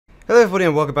Hello everybody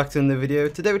and welcome back to another video.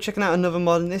 Today we're checking out another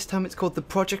mod, and this time it's called the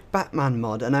Project Batman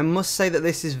mod, and I must say that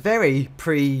this is very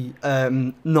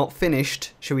not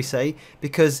finished, shall we say,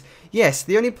 because yes,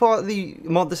 the only part of the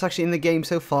mod that's actually in the game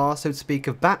so far, so to speak,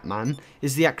 of Batman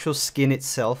is the actual skin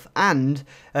itself, and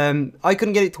I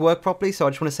couldn't get it to work properly, so I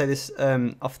just want to say this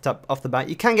off the bat.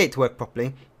 You can get it to work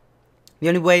properly. The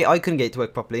only way I couldn't get it to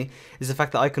work properly is the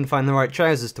fact that I couldn't find the right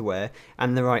trousers to wear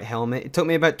and the right helmet. It took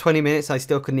me about 20 minutes, I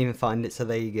still couldn't even find it, so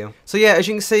there you go. So yeah, as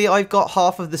you can see, I've got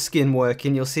half of the skin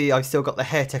working. You'll see I've still got the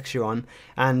hair texture on,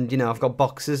 and you know, I've got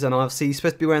boxers, and obviously you're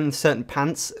supposed to be wearing certain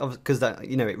pants, because that,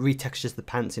 you know, it retextures the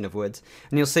pants, in other words.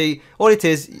 And you'll see, all it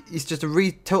is just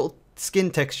a total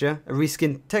skin texture, a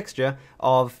reskin texture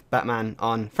of Batman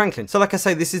on Franklin. So like I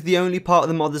say, this is the only part of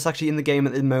the mod that's actually in the game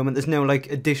at the moment. There's no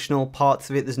like additional parts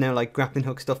of it. There's no like grappling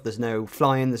hook stuff. There's no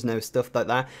flying. There's no stuff like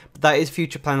that. But that is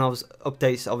future plan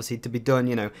updates obviously to be done,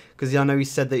 you know, because I know he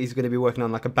said that he's going to be working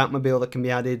on like a Batmobile that can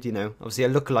be added, you know, obviously a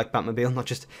lookalike Batmobile, not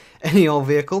just any old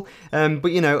vehicle.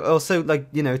 But you know, also like,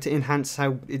 you know, to enhance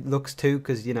how it looks too,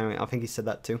 because you know, I think he said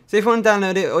that too. So if you want to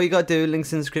download it, all you got to do,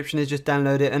 links in the description, is just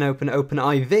download it and open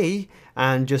IV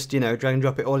and just, you know, drag and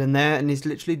drop it all in there, and it's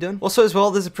literally done. Also as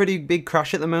well, there's a pretty big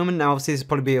crash at the moment. Now obviously this will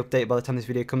probably be updated by the time this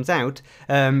video comes out,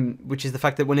 which is the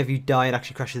fact that whenever you die it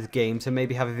actually crashes the game, so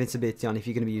maybe have invincibility on if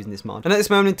you're going to be using this mod. And at this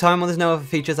moment in time, while there's no other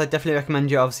features, I definitely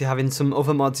recommend you obviously having some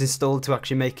other mods installed to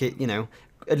actually make it, you know,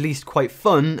 at least quite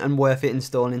fun and worth it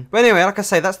installing. But anyway, like I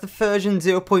say, that's the version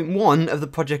 0.1 of the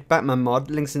Project Batman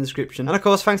mod, links in the description. And of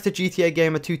course, thanks to GTA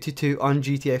Gamer 222 on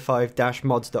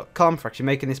GTA5-mods.com for actually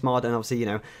making this mod, and obviously, you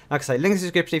know, like I say, links in the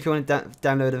description if you want to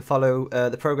download and follow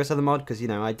the progress of the mod, because, you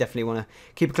know, I definitely want to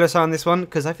keep a close eye on this one,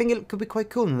 because I think it could be quite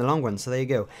cool in the long run, so there you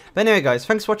go. But anyway guys,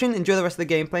 thanks for watching, enjoy the rest of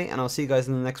the gameplay, and I'll see you guys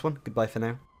in the next one. Goodbye for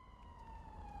now.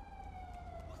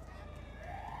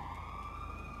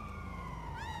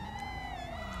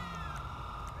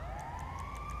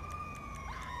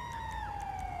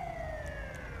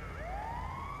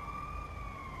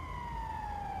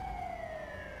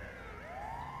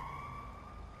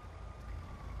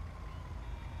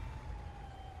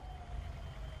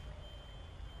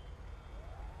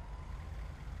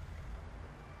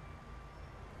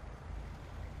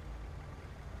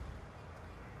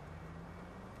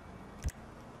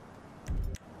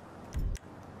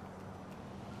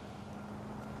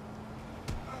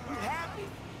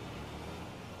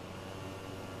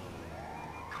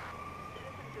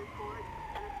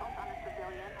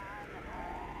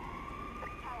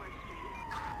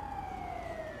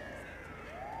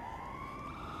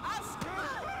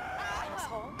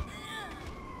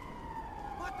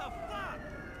 What the fuck?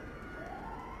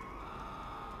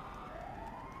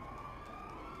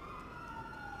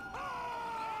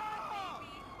 Yeah,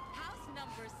 baby. House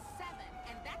number 7,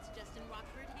 and that's just in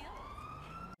Rockford Hills.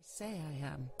 Say I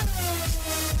am.